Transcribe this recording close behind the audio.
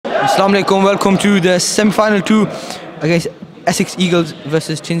Assalamu alaikum, welcome to the semi-final 2 against Essex Eagles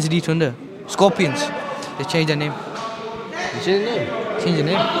versus Tinsley Thunder. Scorpions. They changed their name. They changed the name? Changed their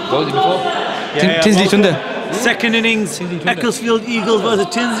name. What was it before? Tinsley Thunder. Second innings, Ecclesfield Eagles versus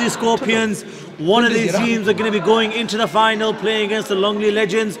Tinsley Scorpions. One of these teams are going to be going into the final, playing against the Longley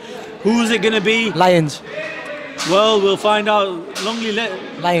Legends. Who's it going to be? Lions. Well, we'll find out.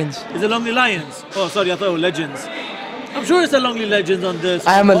 Lions. Is it Longley Lions? Oh, sorry, I thought it was Legends. I'm sure it's the Longley Legends on this.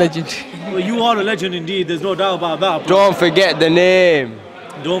 I am a legend. Well, you are a legend indeed, there's no doubt about that. Don't forget the name.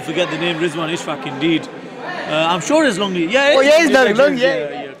 Don't forget the name, Rizwan Ishfaq, indeed. I'm sure it's Longley. Yeah, it's Longley.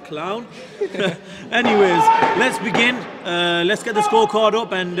 Yeah, you clown. Anyways, let's begin. Let's get the scorecard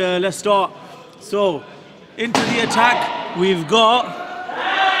up and let's start. So, into the attack, we've got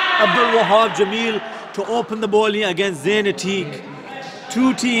Abdul Wahab Jamil to open the bowling against Zain Atiq.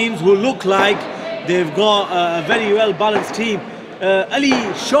 Two teams who look like they've got a very well balanced team. Ali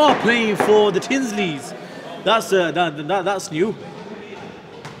Shah playing for the Tinsleys. That's new.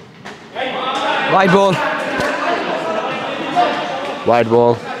 Wide ball. Wide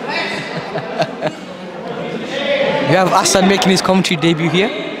ball. You have Assad making his commentary debut here.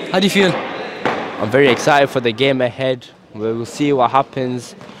 How do you feel? I'm very excited for the game ahead. We'll see what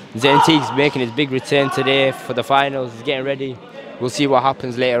happens. Zain Atiq's making his big return today for the finals. He's getting ready. We'll see what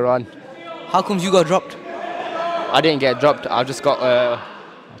happens later on. How comes you got dropped? I didn't get dropped. I just got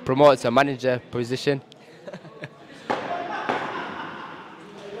promoted to a manager position.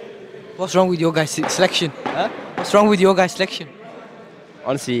 What's wrong with your guys' selection? Huh? What's wrong with your guys' selection?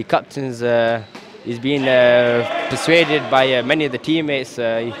 Honestly, captain's he's been persuaded by many of the teammates.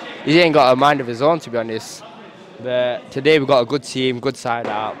 He ain't got a mind of his own, to be honest. But today we got a good team, good side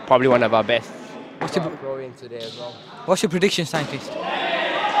out, probably one of our best. Today as well. What's your prediction, scientist?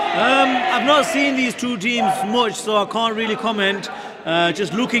 I've not seen these two teams much, so I can't really comment.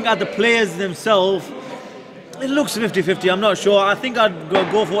 Just looking at the players themselves, it looks 50-50, I'm not sure. I think I'd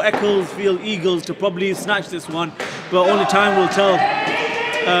go for Ecclesfield Eagles to probably snatch this one, but only time will tell.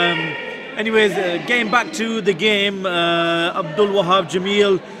 Anyways, getting back to the game, Abdul Wahab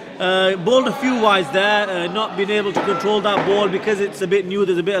Jamil bowled a few wides there, not being able to control that ball because it's a bit new,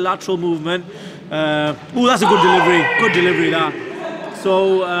 there's a bit of lateral movement. Oh, that's a good delivery there.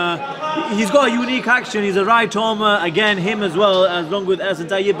 So he's got a unique action, he's a right armer, again him as well, along with Ersan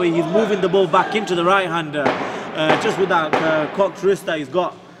Tayyib, but he's moving the ball back into the right hander, just with that cocked wrist that he's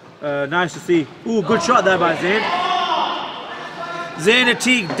got. Nice to see. Ooh, good shot there by Zain. Zain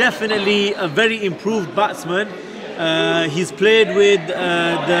Atiq, definitely a very improved batsman. He's played with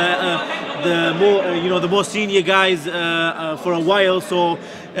the more senior guys for a while, so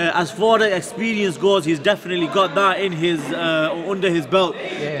as far as experience goes, he's definitely got that in his under his belt.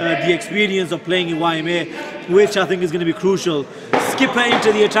 The experience of playing in YMA, which I think is going to be crucial. Skipper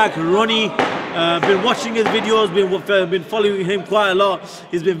into the attack, Ronnie. Been watching his videos, been following him quite a lot.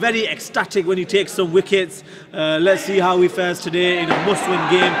 He's been very ecstatic when he takes some wickets. Let's see how he fares today in a must-win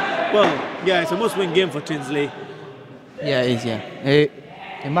game. Well, yeah, it's a must-win game for Tinsley. Yeah, it is, yeah.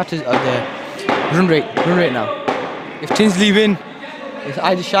 It matters of the run rate now. If Tinsley win, it's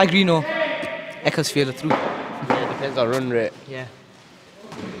either Shy Green or Ecclesfield are through. Yeah, it depends on run rate. Yeah.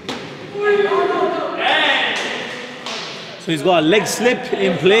 So he's got a leg slip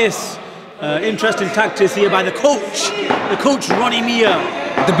in place. Interesting tactics here by the coach Ronnie Mia.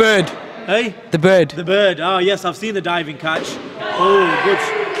 The bird. Hey? The bird. The bird. Ah, yes, I've seen the diving catch. Oh,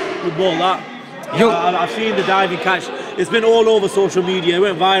 good ball that. Yeah, I've seen the diving catch. It's been all over social media. It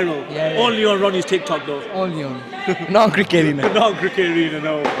went viral. Yeah. Only on Ronnie's TikTok though. Only on. Not on Cricket Arena. Not on Cricket Arena,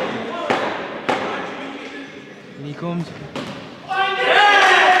 no. And he comes.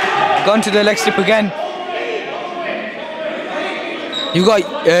 Gone to the leg slip again. You've got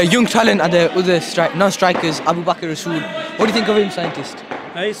young talent at the other non-strikers, Abu Bakr Rasool. What do you think of him, scientist?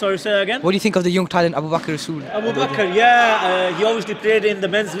 Hey, sorry, say that again? What do you think of the young talent, Abu Bakr Rasool? Abu Bakr, yeah, he obviously played in the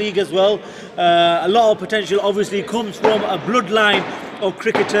men's league as well. A lot of potential obviously comes from a bloodline of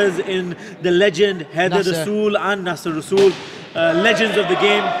cricketers in the legend Haider Rasool and Nasser Rasool, legends of the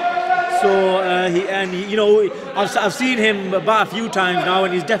game. So I've seen him about a few times now,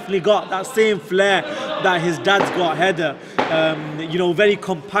 and he's definitely got that same flair that his dad's got, Haider. Very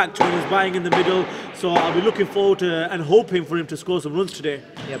compact when he's batting in the middle. So I'll be looking forward to and hoping for him to score some runs today.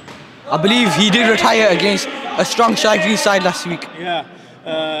 Yep. I believe he did retire against a strong Shy Green side last week. Yeah.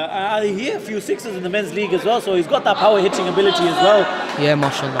 He had a few sixes in the men's league as well, so he's got that power hitting ability as well. Yeah,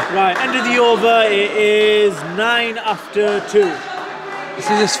 mashallah. Right, end of the over, it is 9 after 2. This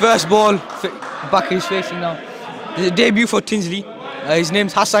is his first ball Bakr is facing now. This is a debut for Tinsley. His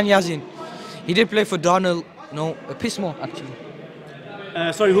name's Hassan Yazin. He did play for Darnell, no, Pismo actually.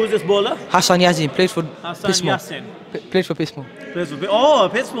 Sorry, who's this bowler? Hassan Yazin plays for Hassan Pismo. Yassin. Plays for Pismo. Oh,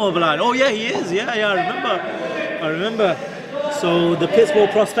 Pittsmore blood. Oh yeah, he is. Yeah, I remember. So the Pittsmore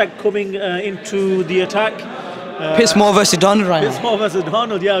prospect coming into the attack. Pismo versus Donald Ryan. Pittsmore versus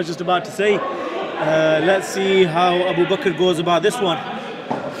Donald. Yeah, I was just about to say. Let's see how Abu Bakr goes about this one.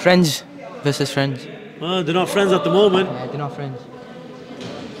 Friends versus friends. Well, they're not friends at the moment. Yeah, they're not friends.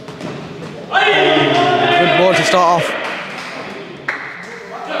 Good ball to start off.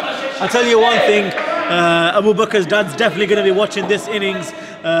 I'll tell you one thing, Abu Bakr's dad's definitely going to be watching this innings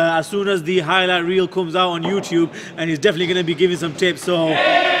as soon as the highlight reel comes out on YouTube, and he's definitely going to be giving some tips. So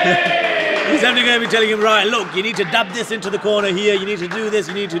he's definitely going to be telling him, right, look, you need to dab this into the corner here, you need to do this,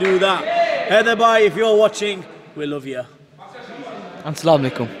 you need to do that. Heather Bhai, if you're watching, we love you. Assalamu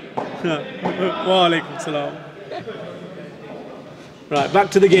alaikum. Wa alaikum salam. Right,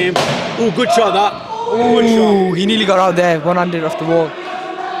 back to the game. Ooh, good shot that. Good shot. Ooh, he nearly got out there, one-handed off the wall.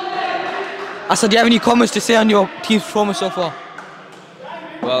 Asad, do you have any comments to say on your team's performance so far?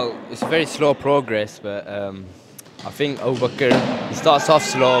 Well, it's a very slow progress, but I think Abu Bakr, he starts off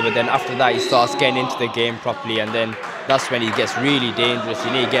slow, but then after that he starts getting into the game properly, and then that's when he gets really dangerous.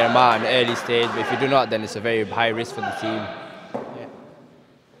 You need to get him out at an early stage, but if you do not, then it's a very high risk for the team.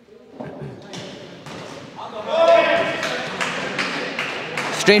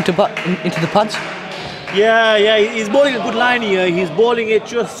 Straight into the pads? Yeah, he's bowling a good line here. He's bowling it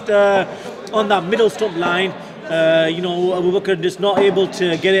just on that middle stump line. You know, Abu Bakr just not able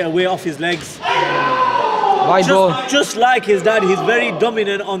to get it away off his legs. Wide ball. Just like his dad, he's very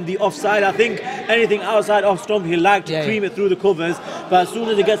dominant on the offside. I think anything outside off stump, he'll like to cream it through the covers. But as soon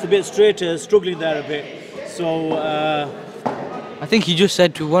as it gets a bit straighter, struggling there a bit. So I think he just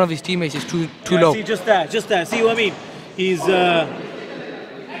said to one of his teammates, it's too low. See, just there. See what I mean? He's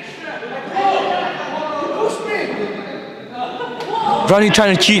Ronnie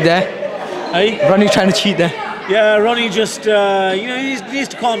trying to cheat there. Hey? Ronnie trying to cheat there. Yeah, Ronnie just, you know, he needs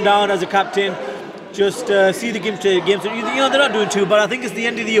to calm down as a captain. Just see the game to game. You know, they're not doing too, but I think it's the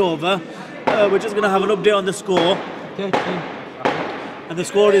end of the over. We're just going to have an update on the score. 13. And the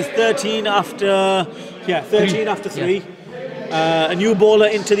score is 13 after, 13 after 3. Yeah. A new bowler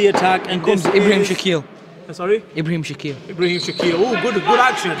into the attack. And comes Ibrahim Shakil. Sorry? Ibrahim Shakil. Oh, good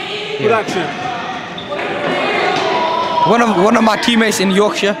action. Good action. One of my teammates in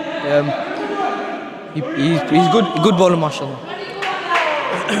Yorkshire. He's good bowler, mashallah.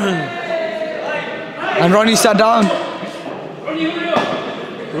 And Ronnie sat down.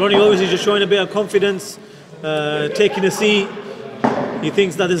 Ronnie obviously just showing a bit of confidence, taking a seat. He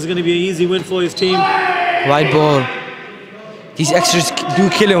thinks that this is going to be an easy win for his team. Wide ball. These extras do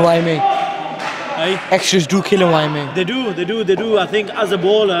kill him, why me? Aye. Extras do kill him, why me? They do. I think as a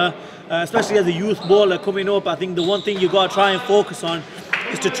bowler, especially as a youth bowler coming up, I think the one thing you got to try and focus on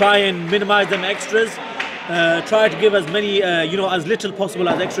is to try and minimize them extras. Try to give as many, you know, as little possible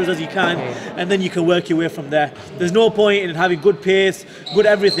as extras as you can, and then you can work your way from there. There's no point in having good pace, good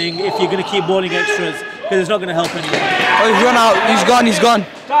everything, if you're going to keep bowling extras, because it's not going to help anyone. Oh, he's run out. He's gone.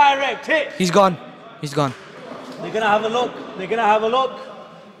 Direct hit. He's gone. They're going to have a look.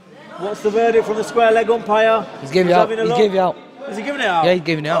 What's the verdict from the square leg umpire? He's giving it out. Is he giving it out? Yeah, he's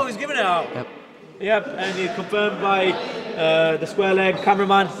giving it out. Oh, he's giving it out. Yep. And he's confirmed by the square leg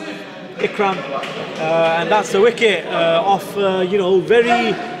cameraman, Ikram. And that's the wicket off, you know,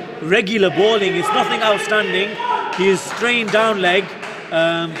 very regular bowling. It's nothing outstanding. He's strained down leg,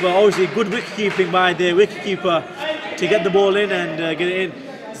 but obviously good wicket keeping by the wicketkeeper to get the ball in and get it in.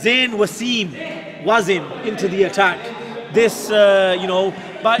 Zain Wasim into the attack. This, you know,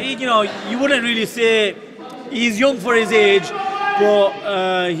 but you know, you wouldn't really say he's young for his age, but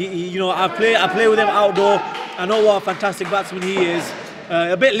he, you know, I play with him outdoor. I know what a fantastic batsman he is.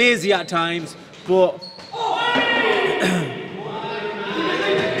 A bit lazy at times, but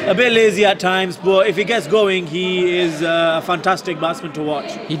if he gets going, he is a fantastic batsman to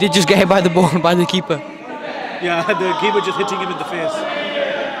watch. He did just get hit by the ball by the keeper. Yeah, the keeper just hitting him in the face.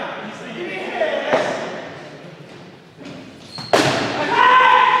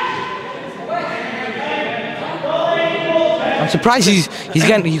 I'm surprised he's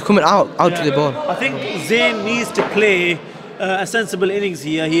coming out to the ball. I think Zain needs to play a sensible innings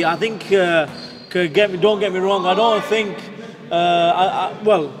here. I think, don't get me wrong, I don't think,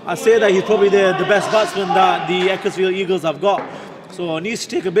 well, I say that he's probably the best batsman that the Ecclesfield Eagles have got. So he needs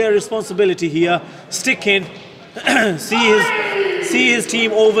to take a bit of responsibility here, stick in, see his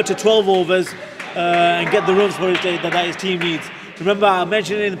team over to 12 overs and get the runs for that his team needs. Remember, I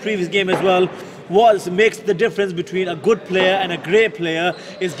mentioned it in the previous game as well, what makes the difference between a good player and a great player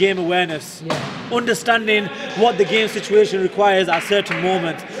is game awareness. Understanding what the game situation requires at certain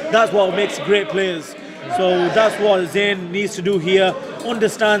moments. That's what makes great players. So that's what Zayn needs to do here.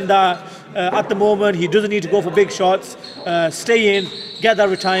 Understand that at the moment he doesn't need to go for big shots. Stay in, get that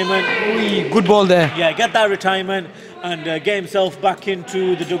retirement. Good ball there. Yeah, get that retirement and get himself back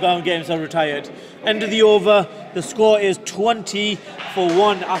into the dugout and get himself retired. End of the over. The score is 20 for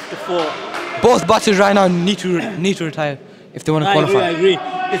 1 after 4. Both batters right now need to retire if they want to qualify. I agree.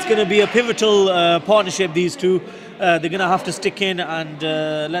 It's going to be a pivotal partnership, these two. They're going to have to stick in, and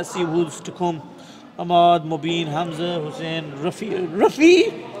let's see who's to come. Ahmad, Mobeen, Hamza, Hussein,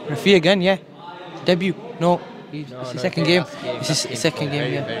 Rafi again, yeah. Debut. No, it's his second game. It's his second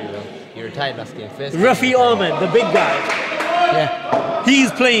game, yeah. Very well. He retired last game. First Rafi Ahmed, the big guy. Yeah.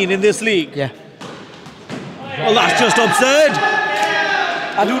 He's playing in this league. Yeah. Well, that's just absurd.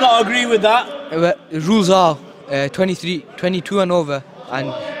 I do not agree with that. The rules are 22 and over,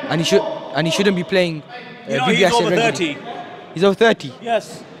 and he shouldn't be playing. You know, he's over 30. He's over 30.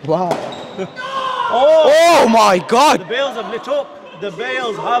 Yes. Wow. Oh, Oh my God! the bales have lit up. The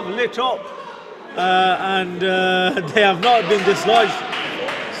bales have lit up, and they have not been dislodged.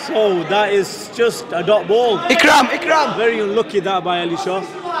 So that is just a dot ball. Ikram! Very unlucky that by Ali Shah.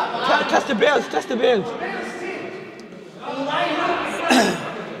 Test the bales.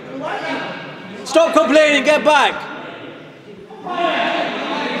 Stop complaining, get back.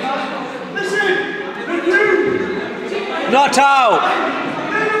 Not out.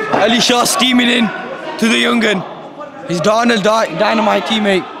 Ali Shah steaming in to the young gun. He's dynamite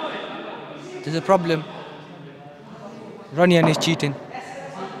teammate. There's a problem. Ranian is cheating.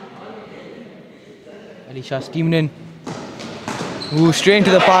 Ali Shah steaming in. Ooh, straight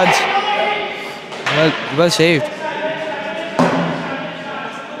into the pads. Well saved.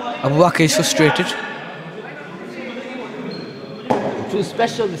 Abu Bakr is frustrated. too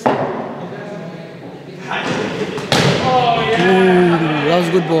special this Ooh, that was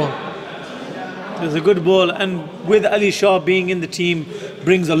a good ball. It was a good ball, and with Ali Shah being in the team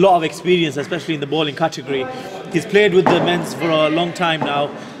brings a lot of experience, especially in the bowling category. He's played with the men's for a long time now,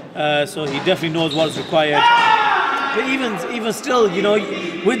 so he definitely knows what's required. But even still, you know,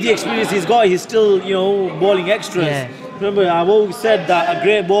 with the experience he's got, he's still, you know, bowling extras. Yeah. Remember, I've always said that a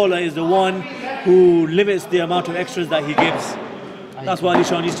great bowler is the one who limits the amount of extras that he gives. That's what Ali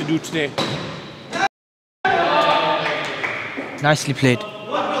Shah needs to do today. Nicely played.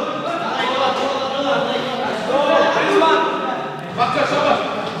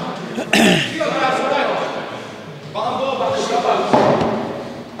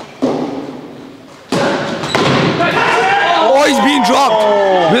 Oh, he's being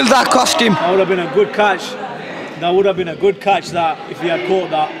dropped. Will that cost him? That would have been a good catch. That would have been a good catch, that, if he had caught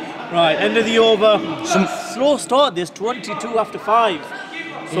that. Right, end of the over. Some slow start, this 22 after 5.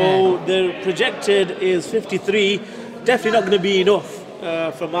 So the projected is 53. Definitely not going to be enough,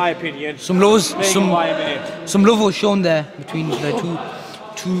 from my opinion. Some love was shown there between the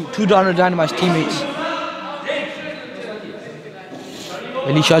two Dynamite's teammates.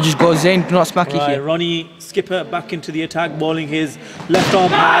 Ali Shah just goes in, do not smack it here. Ronnie Skipper back into the attack, bowling his left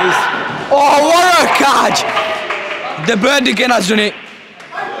arm highs. Oh, what a catch! The bird again has done it.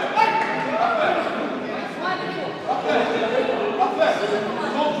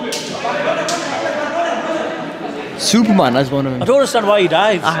 Superman has one of them. I don't understand why he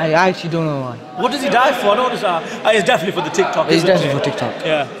dives. I actually don't know why. What does he dive for? I don't understand. It's definitely for the TikTok. It's definitely for TikTok.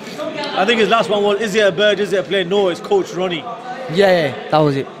 Yeah. I think his last one was, is it a bird, is it a plane? No, it's Coach Ronnie. Yeah, that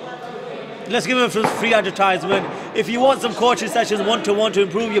was it. Let's give him a free advertisement. If you want some coaching sessions one-to-one to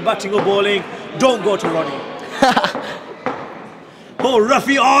improve your batting or bowling, don't go to Ronnie. Oh,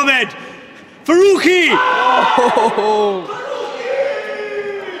 Rafi Ahmed! Farooqi! Oh.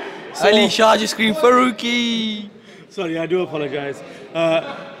 Ali Shah just screamed Farooqi. Sorry, I do apologise.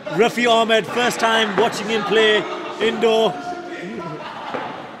 Rafi Ahmed, first time watching him play indoor.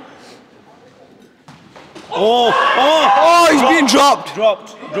 Oh, he's being dropped.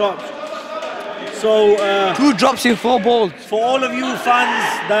 Dropped. So, 2 drops in 4 balls. for all of you fans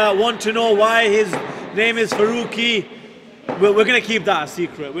that want to know why his name is Farooqi, we're going to keep that a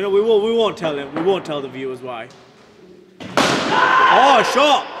secret. We won't tell him. We won't tell the viewers why. Oh,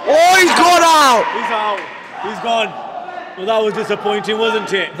 shot! Oh, he's gone out. He's out. He's gone. Well, that was disappointing,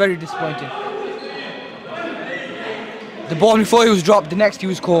 wasn't it? Very disappointing. The ball before he was dropped, the next he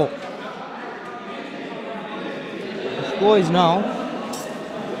was caught. The score is now.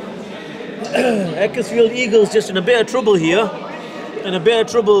 Ecclesfield Eagles just in a bit of trouble here. In a bit of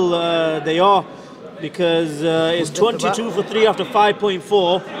trouble they are, because it's 22 for 3 after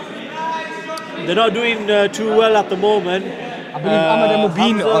 5.4. They're not doing too well at the moment. I believe Ahmed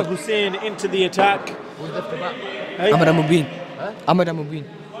Mubin Hamza Hussain into the attack. Hey? Ahmed Mubin. Ahmed Mubin.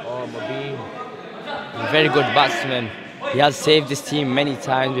 Oh, Mubin. He's a very good batsman. He has saved this team many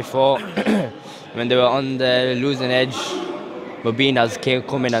times before. When they were on the losing edge, Mubin has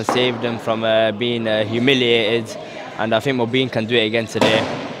come in and saved them from being humiliated. And I think Mubin can do it again today.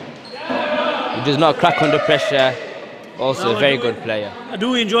 He does not crack under pressure. Also a very good player. I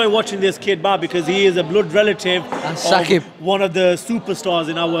do enjoy watching this kid, because he is a blood relative of one of the superstars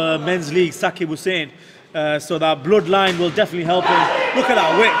in our men's league, Saqib Hussain. So that bloodline will definitely help him. Look at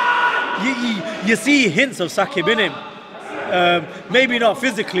that whip. You see hints of Saqib in him. Maybe not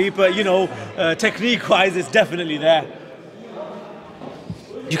physically, but you know, technique-wise, it's definitely there.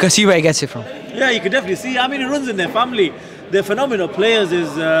 You can see where he gets it from. Yeah, you can definitely see. I mean, it runs in their family. They're phenomenal players.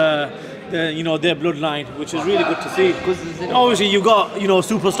 Is you know, their bloodline, which is really good to see. Obviously, you've got, you know,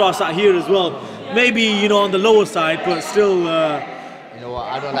 superstars sat here as well. Maybe, you know, on the lower side, but still. You know what?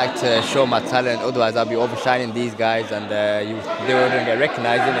 I don't like to show my talent. Otherwise, I'll be overshining these guys, and they wouldn't get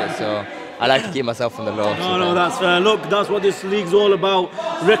recognised in it. So I like to keep myself on the low. No, that's fair. Look, that's what this league's all about: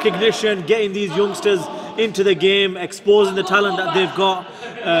 recognition, getting these youngsters into the game, exposing the talent that they've got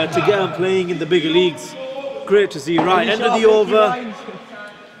to get them playing in the bigger leagues. Great to see. Right, end of the over.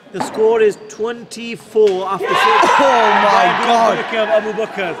 The score is 24 after 6. Oh my God! Abu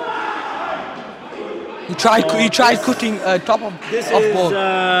Bakr. He tried cutting top of ball.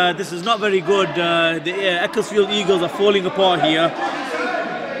 This is not very good. The Ecclesfield Eagles are falling apart here.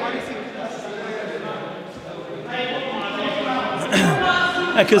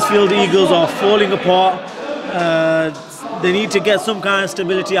 Ecclesfield Eagles are falling apart. They need to get some kind of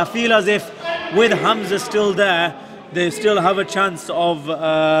stability. I feel as if with Hamza still there, they still have a chance of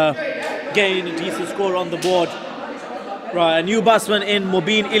getting a decent score on the board. Right, a new batsman in,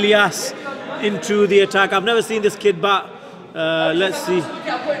 Mubin Ilyas into the attack. I've never seen this kid bat. Let's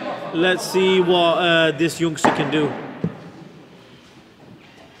see what this youngster can do.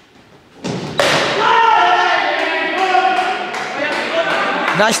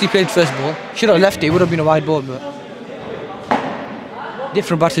 Nicely played first ball. Should have left it. It would have been a wide ball, but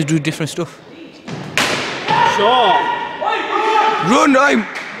different batters do different stuff. Sure. Run!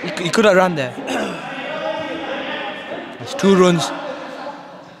 He could have ran there. That's 2 runs.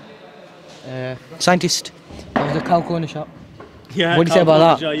 Scientist. That was a cow corner shot. Yeah. What do you say about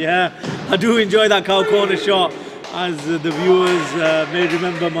that? Shot, yeah, I do enjoy that cow corner shot. As the viewers may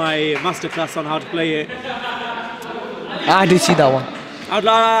remember my masterclass on how to play it. I did see that one. I'd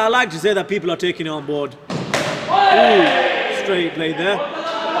like to say that people are taking it on board. Ooh, straight play there.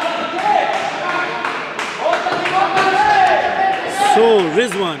 So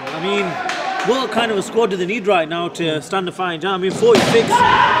Rizwan, I mean, what kind of a score do they need right now to stand a fighting chance? I mean, 46,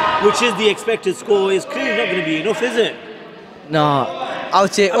 which is the expected score, is clearly not going to be enough, is it? No, I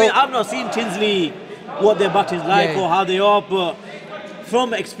would say. I mean, I've not seen Tinsley, what their batting's like or how they are, but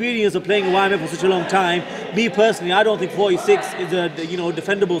from experience of playing a YMF for such a long time, me personally, I don't think 46 is a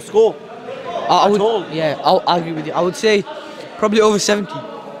defendable score at all. Yeah, I'll agree with you. I would say probably over 70.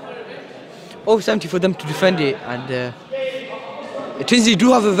 Over 70 for them to defend it, and Tinsley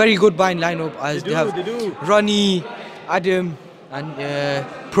do have a very good buying lineup, as they have Ronnie, Adam, and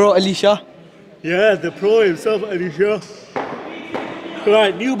Pro Alicia. Yeah, the pro himself, Alicia.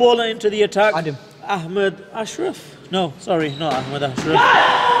 Right, new bowler into the attack. Adam. Ahmed Ashraf. No, sorry, not Ahmed Ashraf.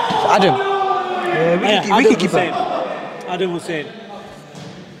 Adam. We can keep Hussain. Adam Hussain.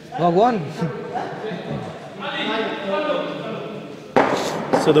 Well, go on.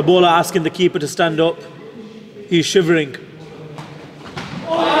 So the bowler asking the keeper to stand up. He's shivering.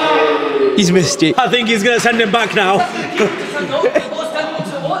 He's missed it. I think he's going to send him back now. The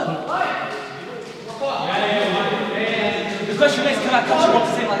question is, can I catch him up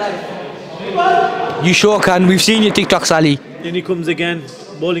to save my life? You sure can. We've seen your TikTok, Sally. In he comes again,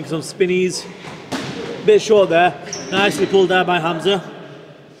 bowling some spinnies. Bit short there. Nicely pulled there by Hamza.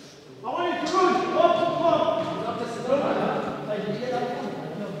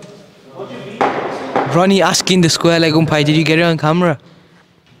 Ronnie asking the square leg umpire, did you get it on camera?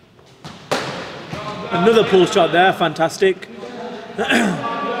 Another pull shot there, fantastic.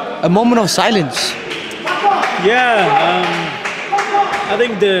 A moment of silence. Yeah, I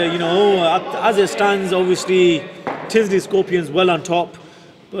think as it stands, obviously Tinsley Scorpions well on top,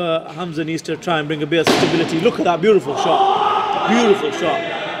 but Hamza needs to try and bring a bit of stability. Look at that beautiful shot, beautiful shot.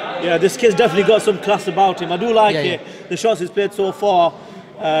 Yeah, this kid's definitely got some class about him. I do like it. The shots he's played so far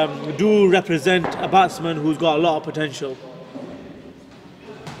do represent a batsman who's got a lot of potential.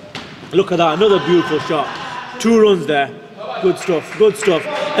 Look at that, another beautiful shot. 2 runs there. Good stuff, good stuff.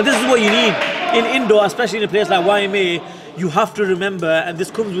 And this is what you need. in indoor, especially in a place like YMA, you have to remember, and this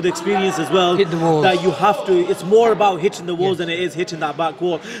comes with experience as well, hit the walls. that you have to, it's more about hitting the walls than it is hitting that back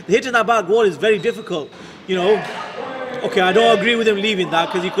wall. Hitting that back wall is very difficult, you know. Okay, I don't agree with him leaving that,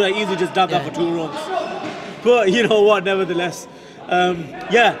 because he could have easily just dabbed that for 2 runs. But you know what, nevertheless,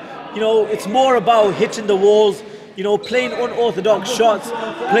 yeah, you know, it's more about hitting the walls, you know, playing unorthodox shots,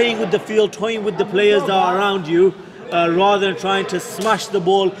 playing with the field, toying with the players that are around you, rather than trying to smash the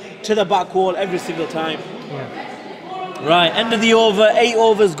ball to the back wall every single time. Yeah. Right, end of the over, 8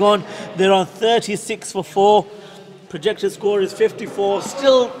 overs gone. They're on 36 for 4. Projected score is 54.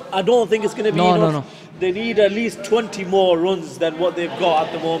 Still, I don't think it's going to be enough. No. They need at least 20 more runs than what they've got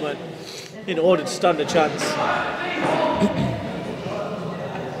at the moment in order to stand a chance.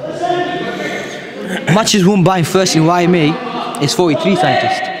 Matches won by first in YMA is 43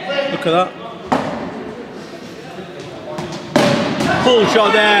 scientists. Look at that. Full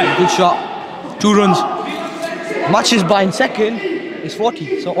shot there. Good shot. 2 runs. Matches by in second is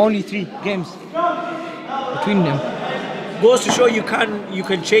 40, so only 3 games between them. Goes to show you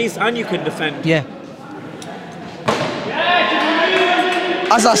can chase and you can defend. Yeah.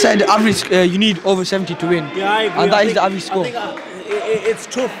 As I said, average you need over 70 to win. Yeah, I agree. And that is the average score. I think it's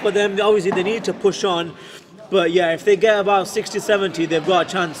tough for them. Obviously, they need to push on. But yeah, if they get about 60, 70, they've got a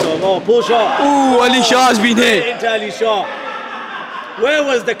chance of, oh, pull shot. Ooh, Ali Shah's been hit. Into Ali Shah. Where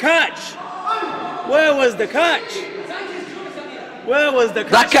was the catch? Where was the catch? Where was the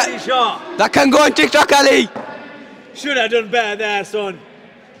catch, Ali Shah? That can go on TikTok, Ali. Should have done better there, son.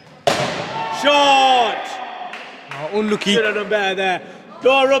 Shot. Oh, unlucky. Should have done better there.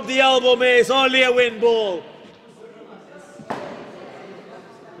 Don't rub the elbow, mate. It's only a win ball.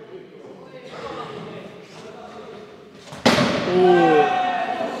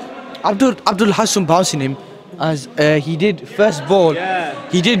 Abdul has some bounce in him, as he did first ball. Yeah.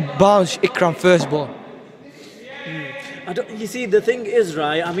 He did bounce Ikram first ball. You see, the thing is,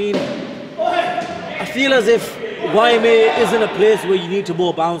 right, I mean, I feel as if YMA isn't a place where you need to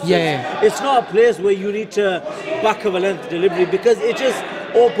more bounce. Yeah. It's not a place where you need to back of a length delivery, because it just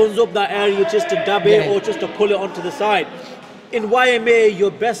opens up that area just to dab it or just to pull it onto the side. In YMA,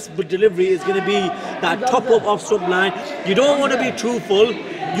 your best delivery is going to be that top up off stump line. You don't want to be too full.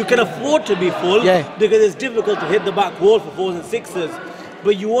 You can afford to be full because it's difficult to hit the back wall for 4s and 6s.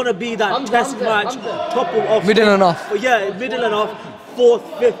 But you want to be that test match, top up off middle and off. Yeah, middle and off, 4th,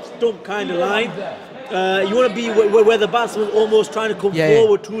 5th stump kind of line. You want to be where the batsman's almost trying to come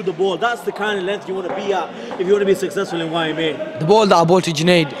forward to the ball. That's the kind of length you want to be at if you want to be successful in YMA. The ball that I bought to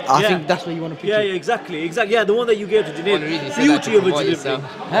Junaid, I think that's where you want to pitch it. Yeah, exactly. Yeah, the one that you gave to Junaid. Beauty of a delivery.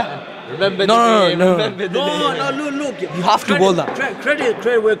 Remember Look. You have to bowl that.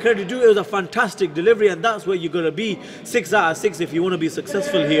 Credit where credit due. It was a fantastic delivery, and that's where you're going to be. 6 out of 6 if you want to be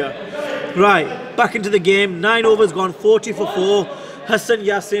successful here. Right, back into the game. 9 overs gone, 40 for 4. Hassan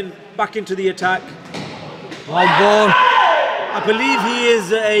Yassin back into the attack. Wild ball. I believe he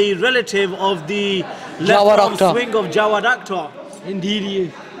is a relative of the left arm swing of Jawad Akhtar. Indeed he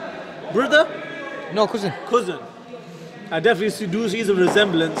is. Brother? No, cousin. Cousin. I definitely do see some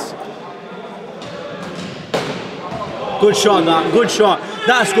resemblance. Good shot, that. Good shot.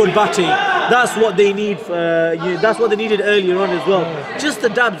 That's good batting. That's what they need. That's what they needed earlier on as well. Just the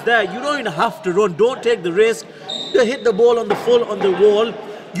dabs there. You don't even have to run. Don't take the risk. You hit the ball on the full on the wall.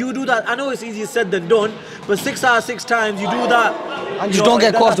 You do that. I know it's easier said than done, but 6 out of 6 times you do that, and you don't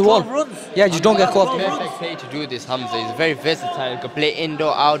get caught off the wall. Runs. Yeah, you don't get caught off the wall. Perfect play to do this, Hamza. He's very versatile. He can play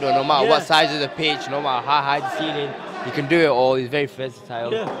indoor, outdoor, no matter what size of the pitch, no matter how high the ceiling. He can do it all. He's very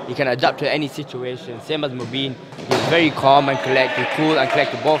versatile. He can adapt to any situation. Same as Mubin. He's very calm and collected, cool and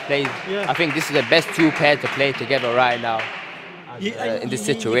collected both plays. I think this is the best 2 pairs to play together right now. In this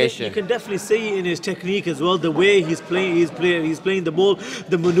situation, you can definitely see it in his technique as well. The way he's playing the ball,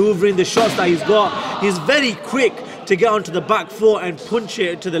 the manoeuvring, the shots that he's got. He's very quick to get onto the back foot and punch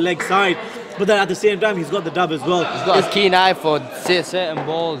it to the leg side. But then at the same time, he's got the dab as well. He's got a keen eye for certain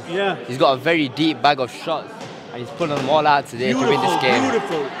balls. Yeah. He's got a very deep bag of shots, and he's pulling them all out today to win this game.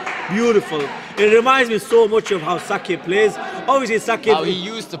 Beautiful. It reminds me so much of how Sakib plays. Obviously, Sakib. How he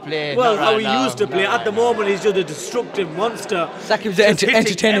used to play. Well, how he used to play. At the moment, he's just a destructive monster. Sakib's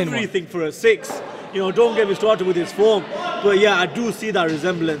entertaining everything for a 6. You know, don't get me started with his form. But yeah, I do see that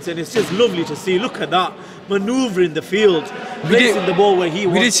resemblance, and it's just lovely to see. Look at that. Manoeuvring the field, placing the ball where he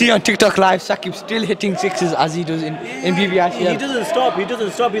wants. We did see on TikTok Live, Sakib still hitting 6s as he does in BBICL. He doesn't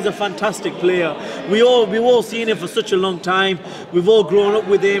stop. He's a fantastic player. We've all seen him for such a long time. We've all grown up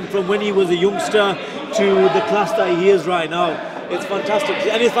with him from when he was a youngster to the class that he is right now. It's fantastic,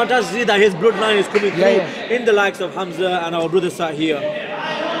 and it's fantastic to see that his bloodline is coming through in the likes of Hamza and our brother sat here.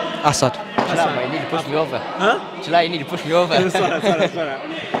 Asad. Chill out, man. You need to push me over. Huh? Chill out, you need to push me over.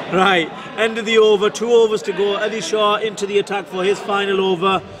 Right, end of the over, 2 overs to go. Ali Shah into the attack for his final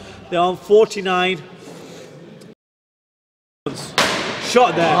over. They're on 49.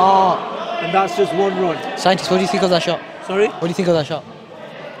 Shot there. And that's just 1 run. Scientist, what do you think of that shot? Sorry? What do you think of that shot?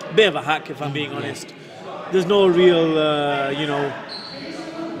 Bit of a hack, if I'm being honest. There's no real,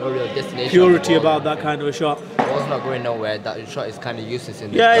 No real destination. purity about that kind of a shot. The ball's not going nowhere. That shot is kind of useless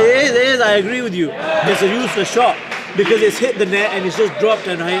in this. Yeah, it is. I agree with you. It's a useless shot because it's hit the net and it's just dropped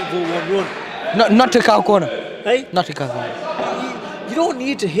and hit for 1 run. Not to cow corner. Hey? Not to cow corner. You don't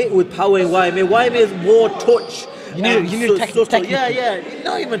need to hit with power in YMA. YMA is more touch. You need technique. Yeah,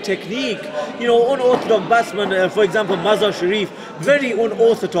 not even technique. Unorthodox batsman, for example, Mazhar Sharif, very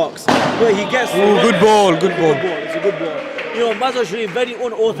unorthodox. Where he gets. Good ball. It's a good ball. Mazhar Sharif, very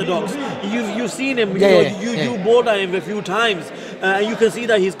unorthodox. You've seen him. You bowled at him a few times, and you can see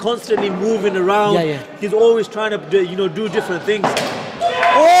that he's constantly moving around. He's always trying to do different things.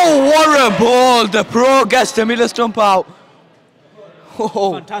 Oh, what a ball! The pro gets the middle stump out.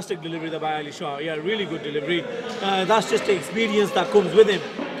 Oh. Fantastic delivery there by Ali Shah. Yeah, really good delivery. That's just the experience that comes with him.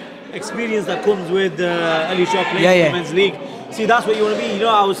 Experience that comes with Ali Shah playing in the Men's League. See, that's what you want to be.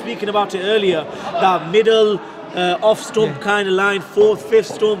 I was speaking about it earlier. That middle, off stump kind of line, 4th,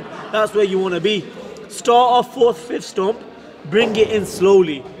 5th stump. That's where you want to be. Start off 4th, 5th stump, bring it in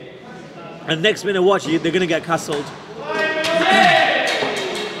slowly. And next minute, watch it, they're going to get castled.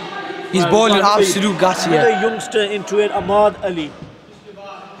 He's bowling absolute guts here. Another youngster into it, Ahmad Ali.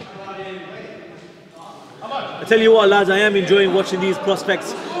 I tell you what, lads, I am enjoying watching these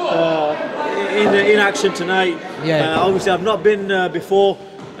prospects in action tonight. Obviously, I've not been before,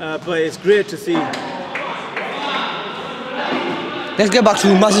 but it's great to see. Let's get back to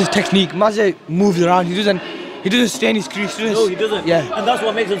Maz's technique. Maz moves around. He doesn't stay in his crease. No, he doesn't. Yeah. And that's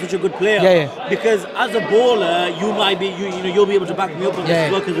what makes him such a good player. Because as a bowler, you'll be able to back me up on this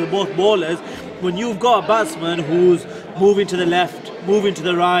as well, because we're both bowlers. When you've got a batsman who's moving to the left, moving to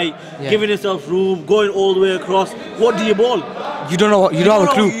the right, giving himself room, going all the way across, what do you bowl? You don't know. You don't have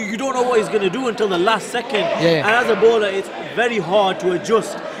a clue. You don't know what he's going to do until the last second. And as a bowler, it's very hard to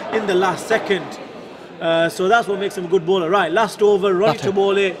adjust in the last second. So that's what makes him a good bowler. Right, last over, Ronnie to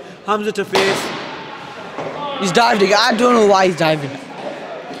bowl it, Hamza to face. He's diving. I don't know why he's diving.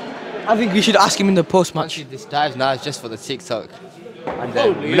 I think we should ask him in the post-match. This dives now is just for the TikTok. And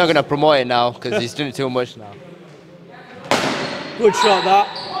we're not going to promote it now because he's doing it too much now. Good shot that.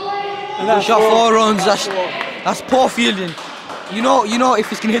 And that's 4 runs. That's poor fielding. You know if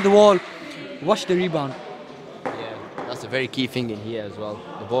he can hit the wall, watch the rebound. Yeah, that's a very key thing in here as well.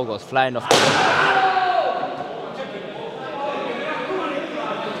 The ball goes flying off the ball.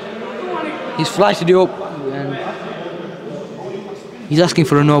 He's flighted it up and he's asking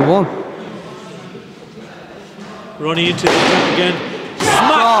for a no ball. Ronnie into the attack again.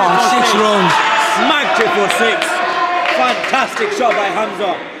 Smacked 6 runs. Smacked it for 6. Fantastic shot by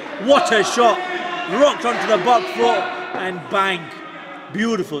Hamza. What a shot. Rocked onto the back foot and bang.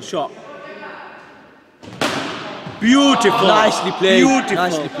 Beautiful shot. Beautiful. Nicely played. Beautiful.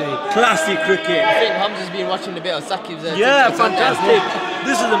 Nicely played. Classy cricket. I think Hamza's been watching a bit of Sakib's. Yeah, fantastic.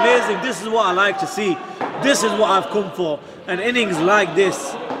 This is amazing. This is what I like to see. This is what I've come for. An innings like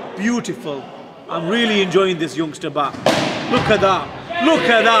this. Beautiful. I'm really enjoying this youngster bat. Look at that. Look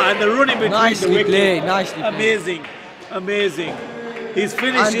at that. And the running between the wickets. Nicely played. Amazing. Amazing. He's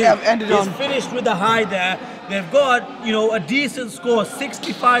finished. He's finished with the high there. They've got, a decent score.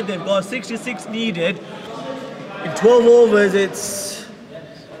 65. They've got 66 needed. In 12 overs,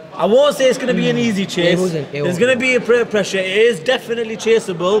 I won't say it's going to be an easy chase. There's going to be a pressure. It is definitely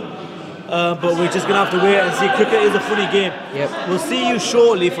chaseable, but we're just going to have to wait and see. Cricket is a funny game. We'll see you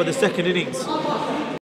shortly for the second innings.